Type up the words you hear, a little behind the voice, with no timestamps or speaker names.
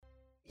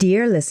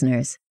Dear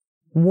listeners,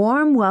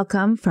 warm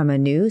welcome from a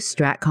new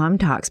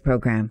StratcomTalks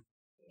program.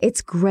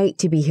 It's great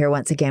to be here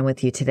once again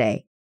with you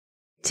today.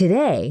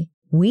 Today,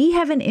 we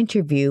have an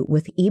interview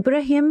with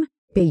İbrahim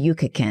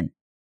Büyükeken.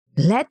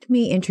 Let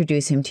me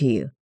introduce him to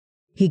you.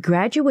 He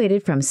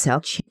graduated from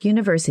Selçuk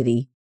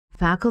University,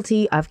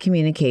 Faculty of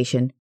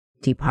Communication,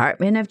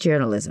 Department of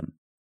Journalism.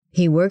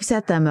 He works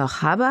at the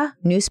Merhaba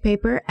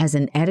Newspaper as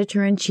an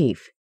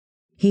editor-in-chief.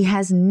 He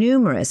has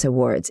numerous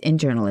awards in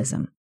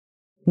journalism.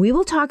 We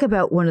will talk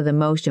about one of the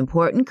most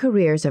important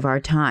careers of our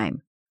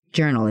time,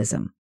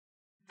 journalism.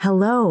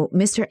 Hello,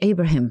 Mr.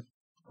 İbrahim.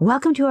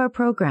 Welcome to our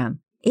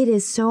program. It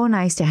is so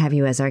nice to have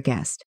you as our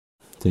guest.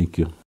 Thank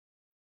you.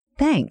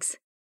 Thanks.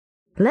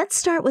 Let's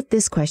start with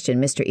this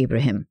question, Mr.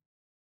 İbrahim.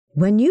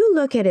 When you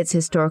look at its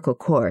historical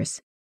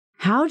course,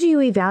 how do you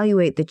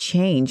evaluate the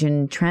change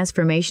and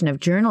transformation of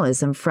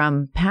journalism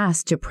from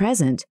past to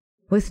present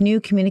with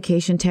new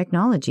communication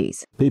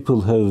technologies?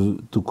 People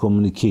have to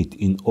communicate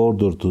in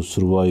order to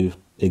survive,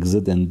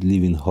 exist, and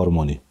live in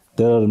harmony.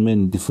 There are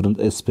many different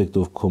aspects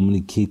of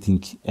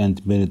communicating,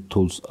 and many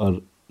tools are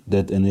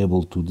that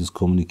enable to this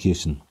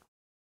communication.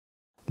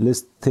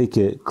 Let's take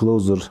a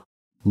closer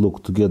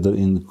look together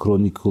in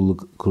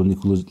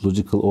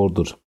chronological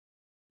order.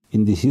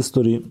 In the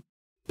history,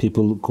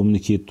 people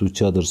communicate to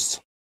each other.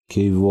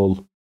 Cave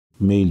wall,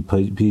 mail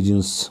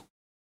pigeons,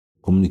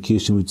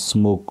 communication with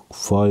smoke,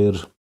 fire.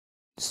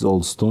 This is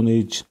all Stone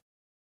Age.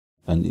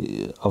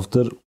 And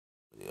after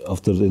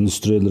the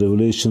Industrial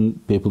Revolution,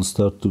 people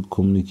start to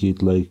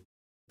communicate like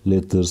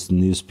letters,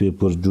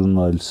 newspaper,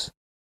 journals,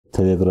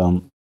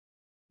 telegram,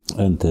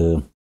 and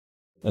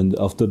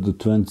after the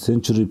 20th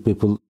century,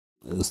 people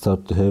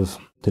start to have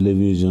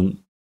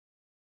television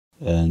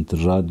and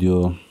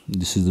radio.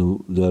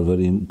 They are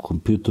very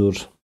computer,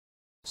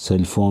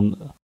 cell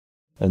phone,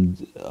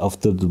 and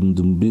after the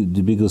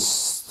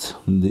biggest,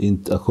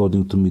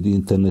 according to me, the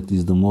internet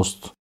is the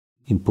most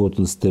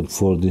important step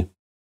for the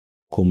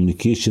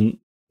communication,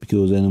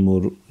 because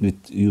anymore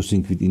with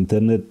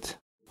internet,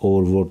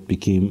 our world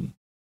became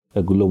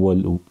a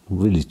global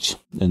village,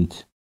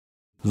 and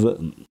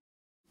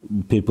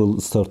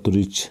people start to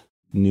reach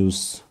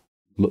news,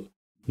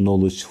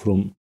 knowledge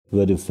from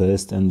very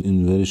fast and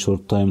in very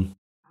short time.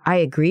 I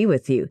agree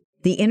with you.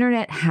 The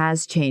internet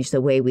has changed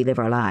the way we live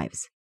our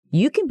lives.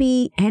 You can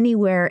be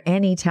anywhere,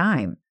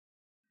 anytime.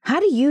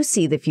 How do you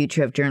see the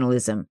future of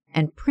journalism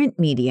and print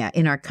media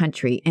in our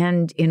country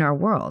and in our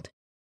world?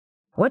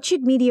 What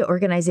should media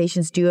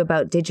organizations do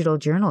about digital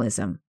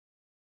journalism?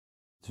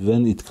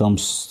 When it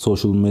comes to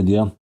social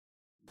media,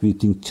 we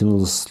think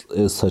channels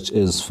such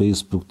as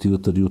Facebook,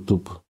 Twitter,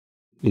 YouTube,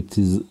 it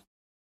is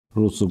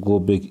also go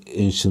back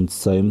ancient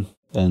time,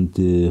 and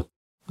when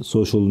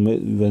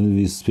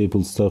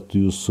people start to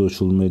use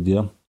social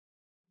media,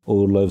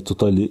 our life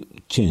totally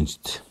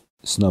changed.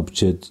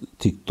 Snapchat,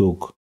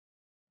 TikTok,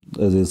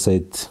 as I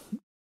said,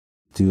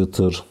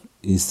 Twitter,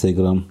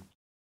 Instagram.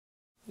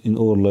 In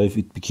our life,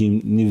 it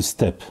became new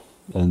step.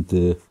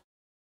 And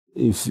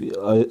if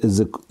I,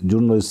 as a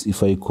journalist,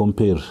 if I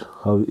compare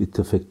how it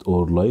affects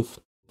our life,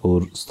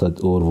 or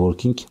study, or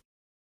working,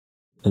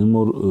 and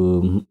more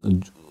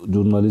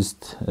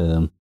journalists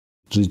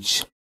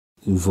reach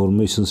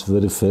informations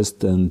very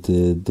fast, and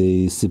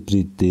they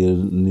spread their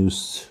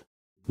news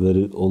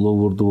very all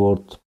over the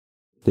world.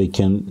 They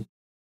can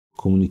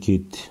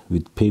communicate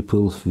with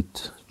people,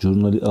 with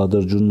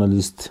other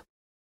journalists,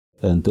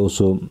 and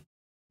also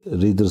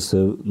readers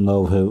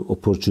now have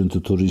opportunity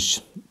to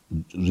reach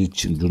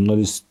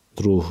journalists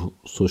through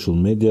social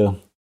media.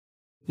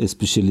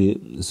 Especially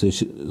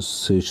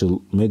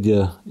social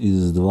media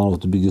is one of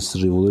the biggest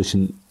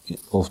revolution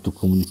of the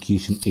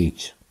communication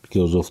age.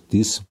 Because of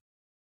this,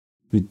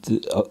 with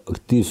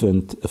active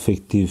and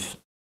effective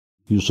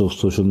use of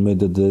social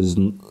media, there is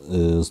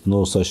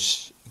no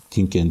such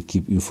thing can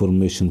keep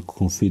information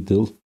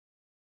confidential.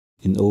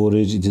 In our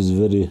age, it is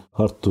very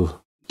hard to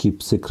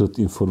keep secret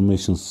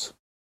informations,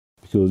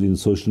 because in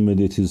social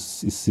media it is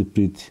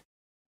spread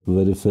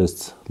very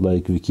fast,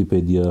 like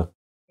Wikipedia.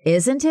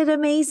 Isn't it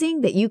amazing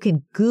that you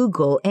can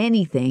Google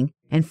anything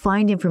and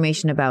find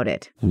information about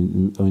it? I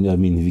mean,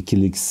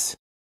 WikiLeaks,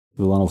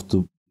 one of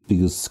the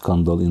biggest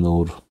scandal in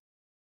our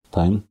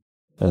time.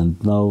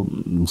 And now,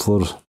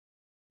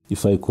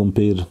 if I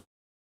compare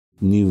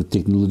new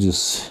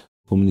technologies,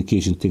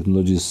 communication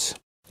technologies,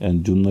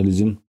 and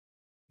journalism,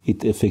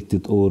 it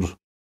affected our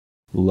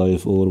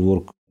life, our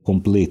work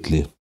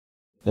completely.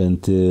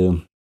 And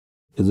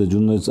as a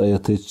journalist, I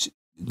attach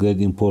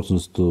great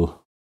importance to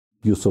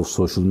use of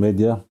social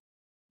media.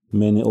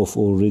 Many of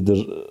our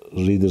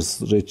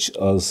readers reach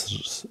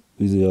us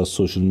via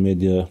social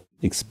media,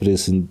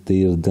 expressing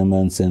their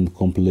demands and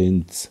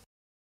complaints.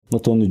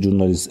 Not only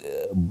journalists,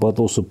 but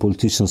also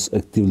politicians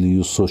actively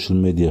use social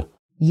media.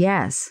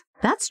 Yes,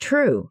 that's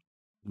true.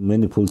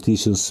 Many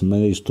politicians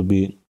manage to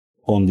be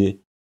on the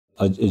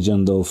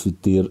agenda of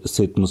their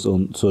statements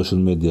on social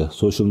media.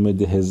 Social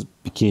media has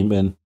become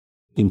an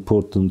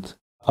important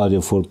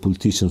area for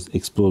politicians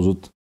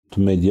exposed to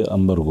media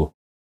embargo,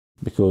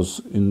 because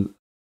in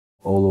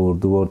all over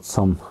the world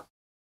some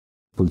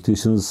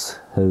Politicians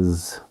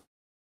has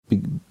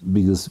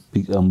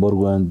big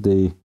embargo and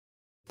they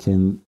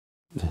can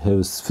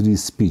have free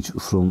speech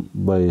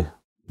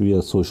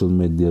via social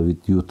media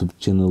with YouTube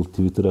channel,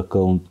 Twitter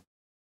account,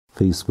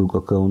 Facebook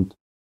account,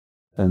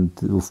 and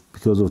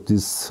because of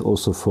this,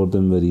 also for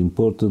them very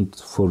important,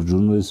 for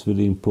journalists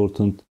very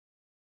important.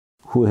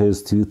 Who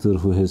has Twitter,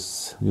 who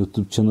has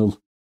YouTube channel,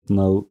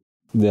 now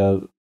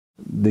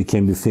they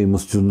can be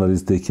famous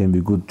journalists, they can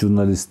be good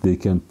journalists, they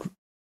can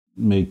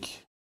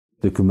make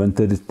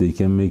documentaries, they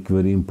can make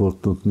very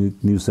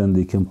important news, and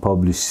they can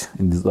publish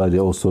in this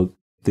area. Also,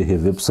 they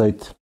have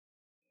website.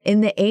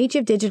 In the age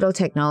of digital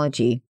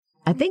technology,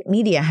 I think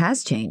media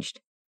has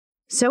changed.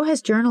 So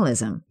has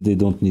journalism. They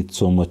don't need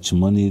so much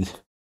money,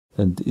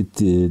 and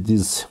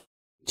this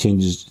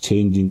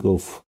changing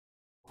of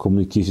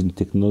communication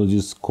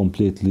technologies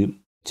completely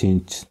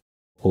changed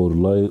our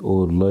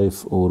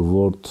life, our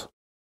world,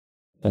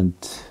 and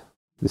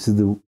this is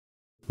the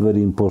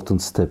very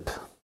important step.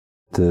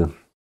 The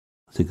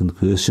second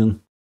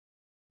question: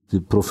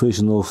 the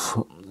profession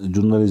of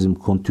journalism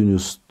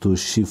continues to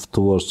shift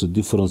towards a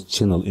different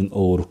channel in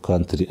our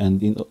country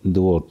and in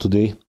the world.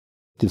 Today,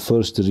 the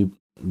first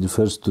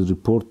to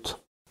report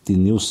the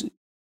news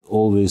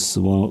always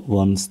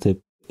one step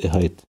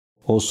ahead.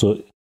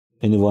 Also,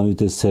 anyone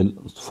with a cell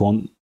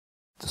phone,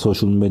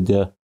 social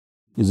media,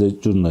 is a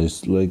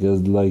journalist. Like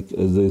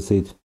as I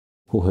said,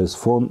 who has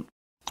phone,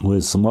 who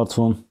has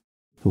smartphone,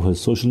 who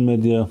has social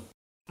media,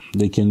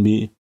 they can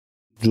be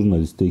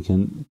journalists. They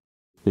can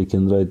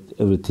write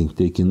everything.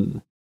 They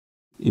can,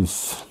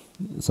 if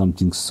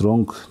something's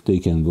wrong, they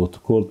can go to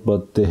court.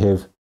 But they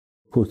have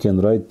who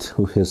can write,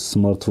 who has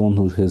smartphone,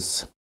 who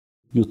has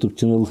YouTube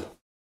channel.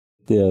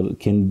 They are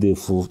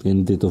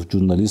candidate of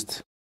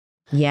journalist.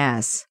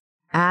 Yes,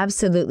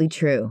 absolutely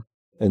true.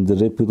 And the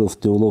rapid of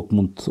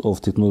development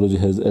of technology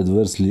has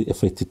adversely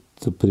affected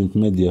the print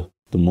media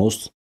the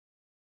most,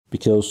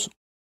 because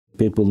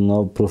people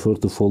now prefer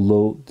to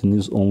follow the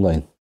news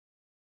online.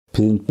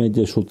 Print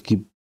media should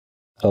keep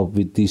up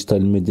with digital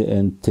media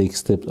and take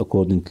steps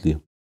accordingly.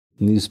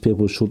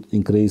 Newspapers should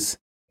increase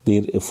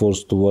their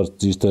efforts towards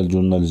digital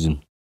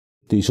journalism.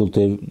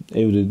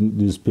 Every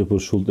newspaper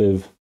should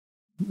have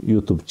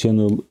YouTube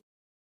channel,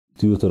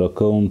 Twitter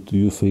account,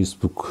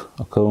 Facebook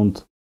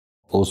account,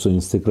 also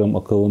Instagram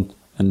account,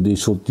 and they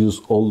should use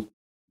all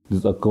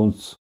these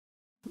accounts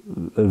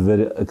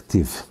very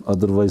active.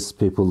 Otherwise,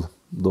 people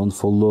don't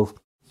follow.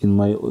 In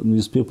my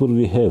newspaper,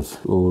 we have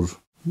our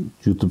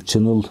YouTube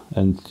channel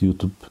and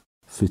YouTube,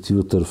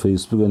 Twitter,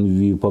 Facebook, and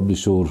we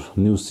publish our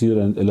news here,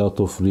 and a lot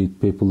of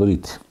people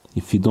read.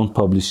 If we don't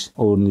publish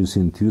our news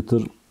in Twitter,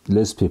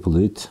 less people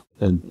read.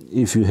 And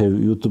if you have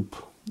YouTube,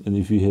 and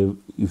if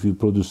you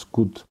produce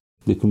good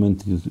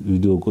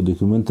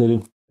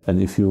documentary,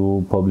 and if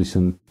you publish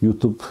on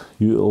YouTube,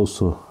 you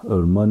also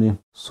earn money.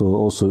 So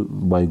also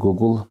by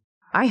Google.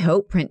 I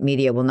hope print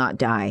media will not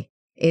die.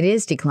 It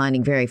is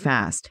declining very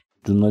fast.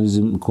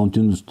 Journalism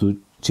continues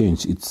to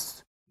change.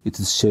 It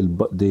is shell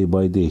day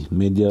by day.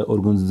 Media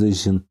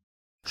organization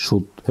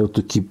should have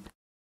to keep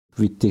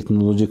with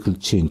technological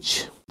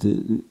change.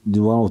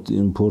 The one of the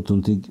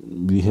important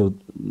thing we have,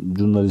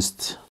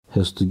 journalists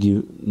has to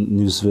give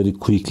news very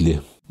quickly,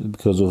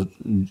 because of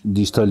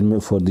digital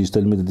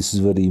media. This is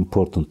very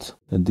important,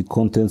 and the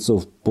contents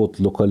of both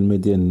local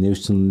media and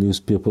national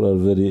newspaper are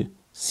very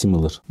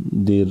similar.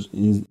 Their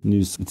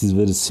news, it is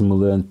very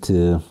similar, and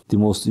the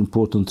most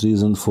important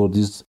reason for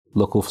this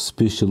lack of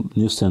special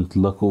news and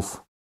lack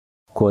of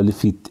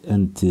qualified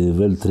and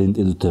well-trained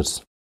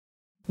editors.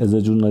 As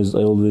a journalist,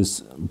 I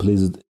always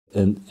placed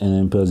an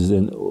emphasis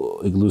on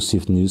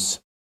exclusive news,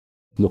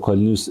 local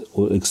news,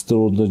 or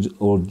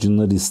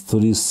extraordinary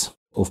stories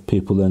of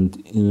people, and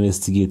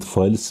investigate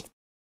files.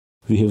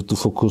 We have to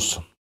focus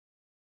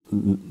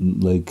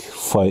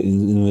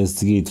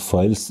investigate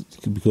files,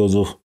 because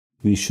of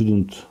we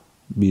shouldn't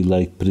be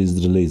like press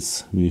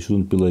release. We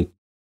shouldn't be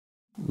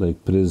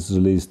like press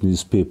release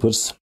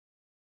newspapers.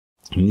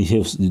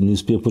 The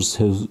newspapers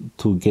have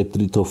to get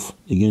rid of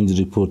against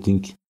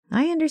reporting.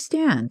 I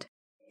understand.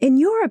 In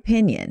your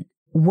opinion,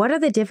 what are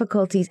the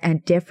difficulties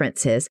and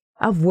differences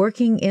of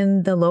working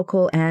in the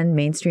local and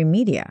mainstream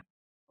media?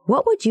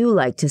 What would you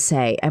like to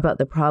say about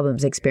the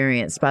problems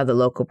experienced by the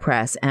local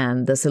press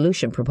and the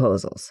solution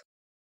proposals?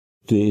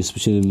 Today,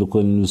 especially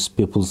local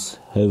newspapers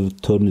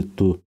have turned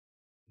to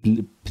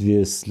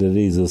press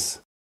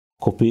releases.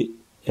 Copy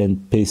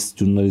and paste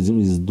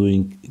journalism is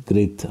doing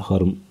great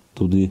harm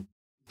to the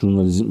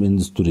journalism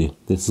industry.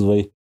 That's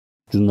why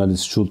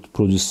journalists should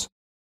produce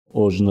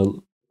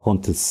original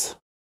contents.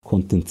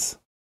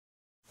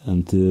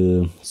 And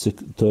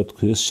third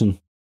question,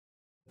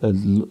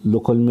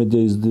 local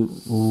media is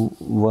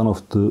one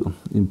of the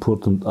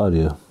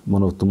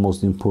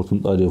most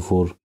important area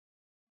for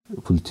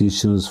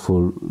politicians,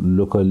 for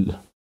local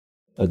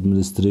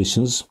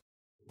administrations.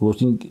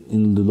 Working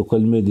in the local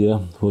media,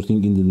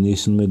 working in the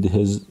national media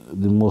has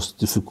the most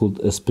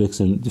difficult aspects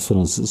and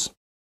differences.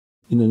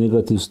 In a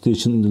negative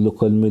situation in the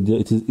local media,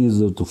 it is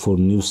easier for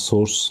news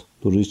source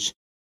to reach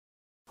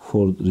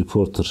for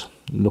reporter.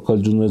 Local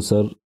journalists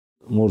are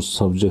more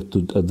subject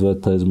to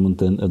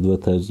advertisement and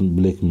advertisement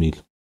blackmail.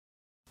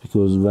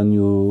 Because when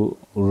you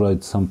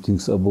write some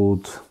things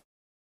about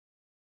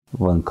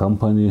one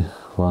company,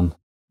 one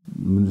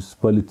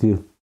municipality,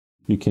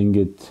 you can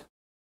get,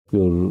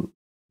 your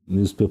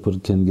newspaper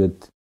can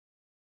get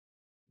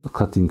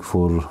cutting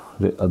for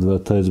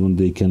advertisement.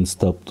 They can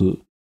stop the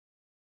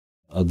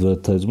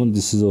advertisement.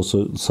 This is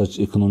also such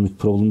economic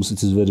problems.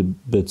 It is very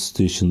bad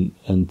situation,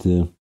 and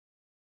the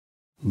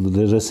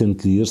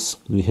recent years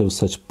we have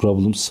such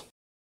problems.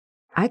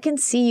 I can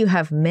see you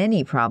have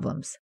many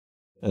problems.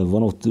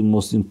 One of the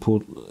most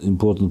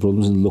important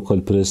problems in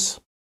local press,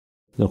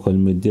 local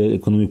media,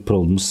 economic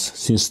problems.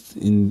 Since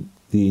in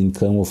the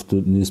income of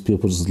the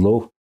newspapers is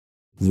low,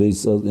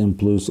 wages of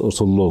employees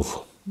also low.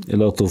 A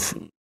lot of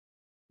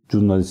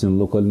journalists in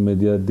local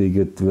media, they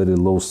get very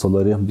low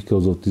salary.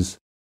 Because of this,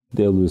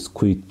 they always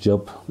quit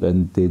job,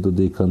 and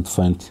they can't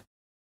find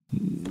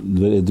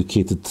very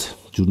educated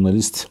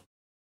journalists.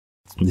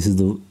 This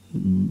is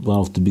one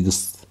of the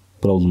biggest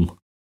problem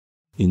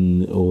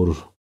in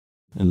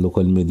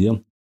local media.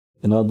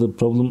 Another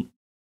problem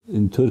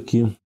in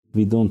Turkey,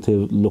 we don't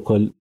have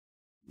local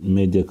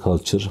media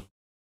culture.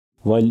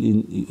 While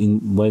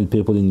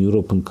people in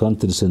European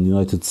countries and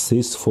United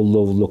States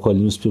follow local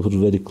newspaper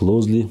very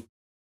closely,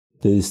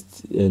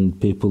 and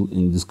people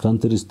in these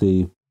countries,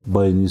 they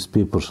buy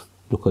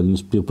local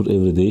newspaper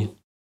every day.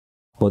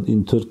 But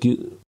in Turkey,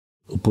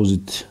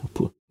 opposite,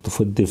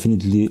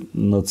 definitely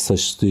not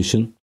such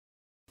situation,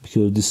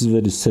 because this is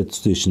very sad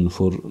situation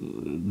for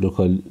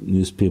local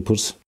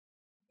newspapers.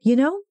 You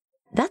know,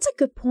 that's a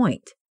good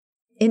point.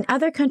 In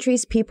other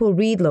countries, people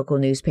read local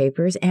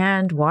newspapers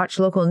and watch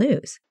local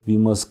news. We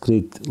must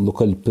create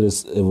local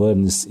press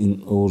awareness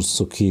in our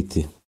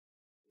society.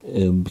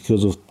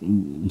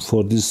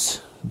 For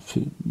this,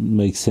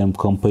 make some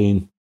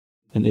campaign,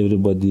 and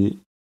everybody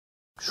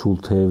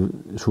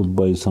should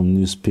buy some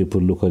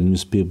local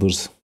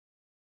newspapers.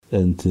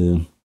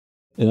 And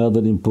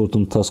another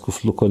important task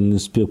of local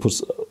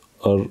newspapers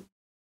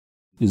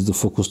is the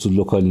focus to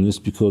local news,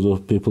 because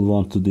of people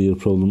want their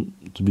problem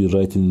to be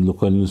right in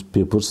local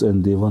newspapers,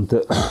 and they want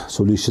a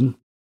solution.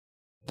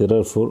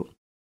 Therefore,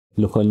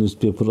 local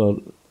newspapers are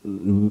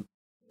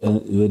a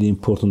very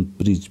important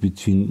bridge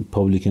between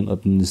public and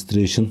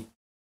administration.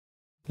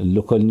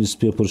 Local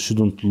newspapers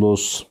shouldn't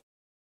lose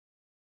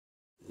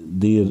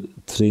their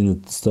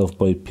trained staff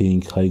by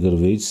paying higher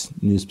wages.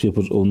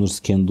 Newspaper owners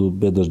can do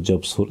better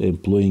jobs for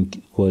employing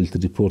quality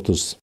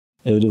reporters.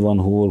 Everyone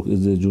who works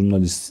as a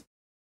journalist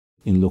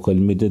in local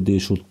media, they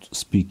should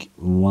speak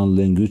one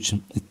language.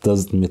 It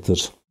doesn't matter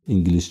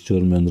English,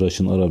 German,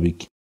 Russian,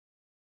 Arabic.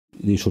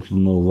 They should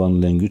know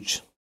one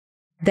language.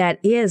 That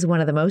is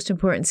one of the most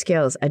important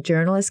skills a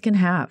journalist can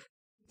have,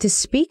 to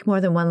speak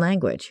more than one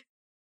language.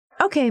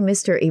 Okay,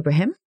 Mr.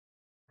 Ibrahim,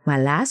 my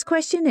last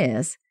question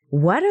is,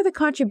 what are the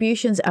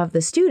contributions of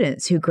the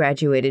students who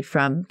graduated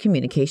from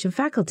communication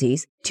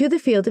faculties to the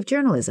field of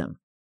journalism?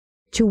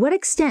 To what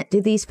extent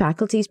do these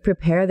faculties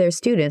prepare their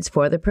students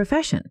for the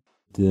profession?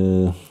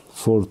 The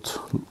fourth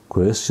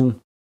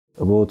question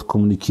about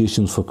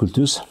communication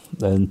faculties,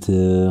 and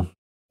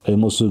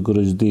I'm also a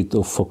graduate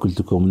of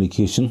Faculty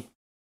Communication.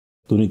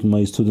 During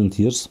my student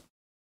years,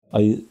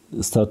 I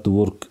started to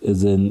work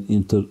as an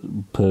inter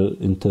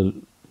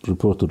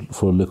reporter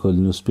for local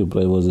newspaper.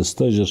 I was a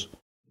stagiaire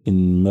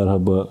in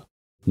Merhaba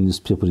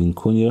Newspaper in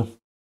Konya.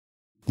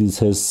 This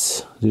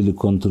has really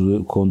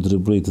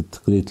contributed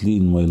greatly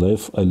in my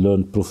life. I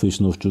learned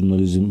profession of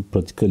journalism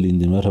practically in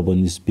the Merhaba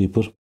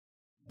Newspaper.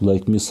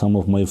 Like me, some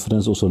of my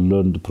friends also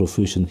learned the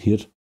profession here.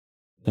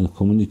 And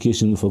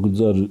communication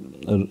faculties are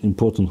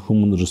important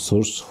human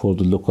resource for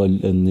the local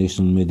and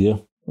national media.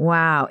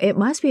 Wow, it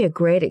must be a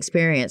great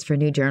experience for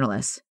new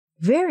journalists.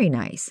 Very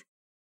nice.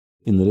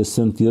 In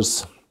recent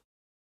years,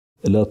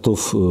 a lot of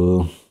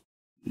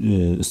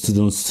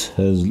students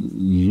have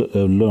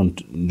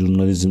learned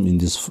journalism in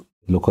this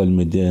local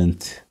media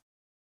and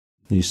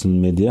national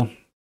media.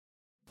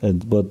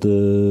 But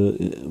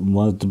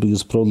one of the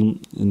biggest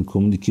problem in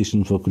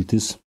communication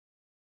faculties,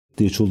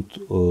 they should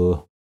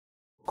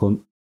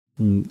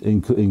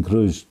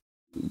encourage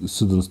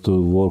students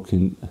to work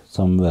in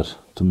somewhere,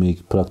 to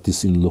make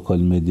practice in local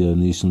media,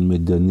 national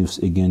media, news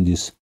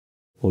agencies,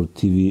 or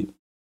TV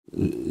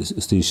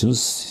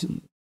stations.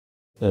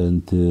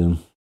 And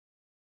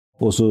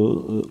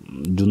also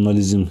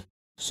journalism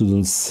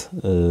students,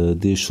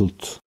 they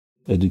should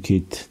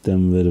educate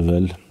them very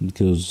well,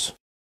 because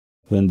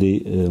when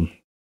they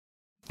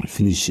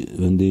finish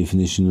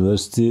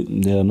university,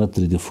 they are not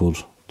ready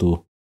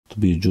to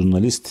be a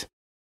journalist.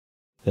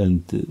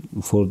 And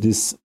for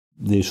this,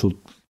 they should,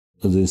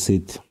 as I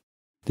said,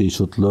 they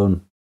should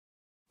learn.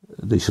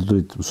 They should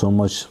read so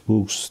much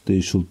books.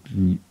 They should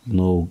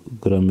know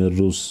grammar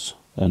rules,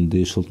 and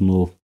they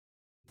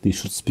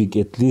should speak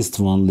at least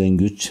one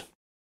language.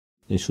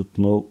 They should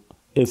know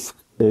F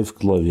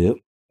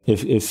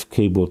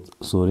keyboard,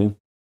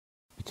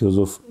 because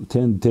of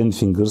 10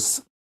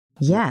 fingers.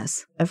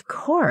 Yes, of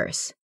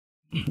course.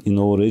 In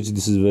our age,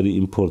 this is very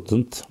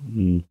important.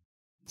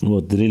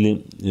 But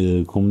really,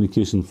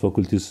 communication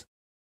faculties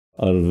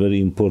are very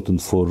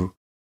important for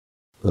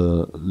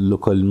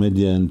local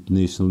media and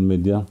national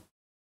media.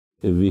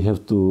 We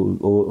have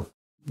to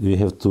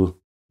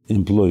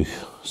employ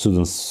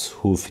students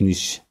who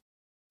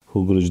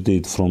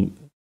graduate from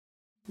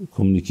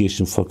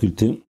communication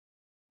faculty.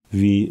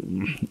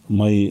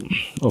 My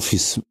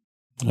office,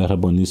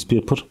 Merhaba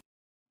Newspaper,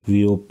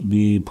 we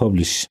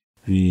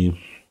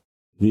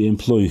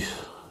employ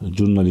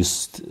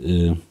journalists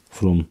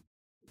from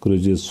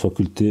graduate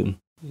faculty,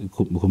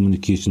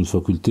 communication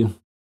faculty.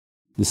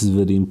 This is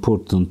very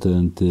important,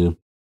 and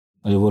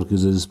I work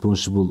as a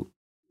responsible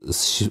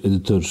chief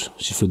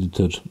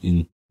editor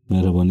in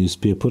Merhaba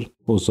Newspaper.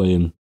 Also,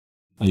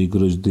 I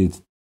graduated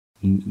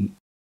in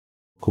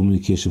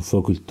communication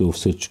faculty of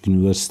Selçuk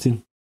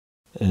University,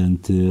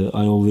 and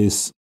I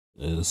always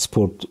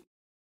support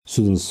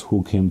students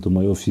who came to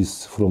my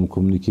office from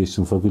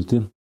communication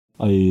faculty.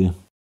 I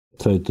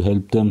try to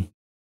help them.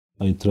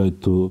 I try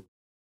to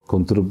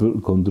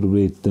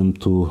contribute them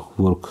to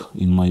work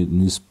in my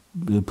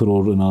newspaper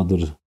or in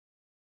other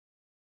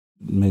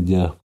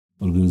media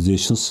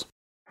organizations.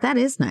 That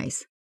is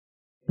nice.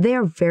 They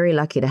are very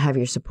lucky to have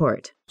your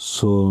support.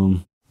 So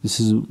this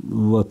is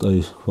what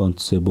I want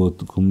to say about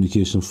the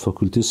communication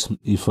faculties.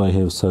 If I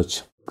have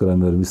such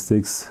grammar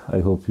mistakes, I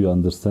hope you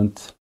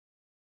understand.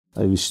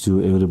 I wish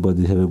you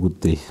everybody have a good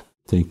day.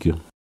 Thank you.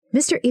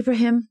 Mr.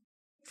 Ibrahim,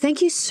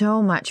 thank you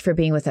so much for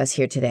being with us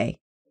here today.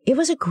 It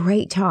was a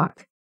great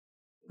talk.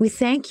 We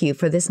thank you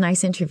for this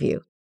nice interview.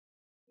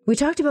 We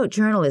talked about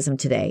journalism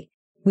today.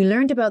 We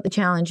learned about the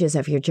challenges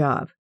of your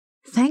job.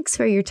 Thanks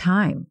for your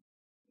time.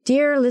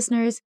 Dear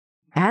listeners,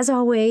 as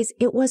always,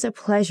 it was a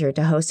pleasure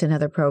to host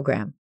another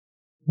program.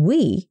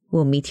 We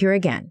will meet here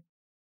again.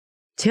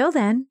 Till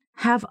then,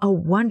 have a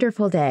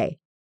wonderful day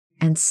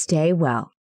and stay well.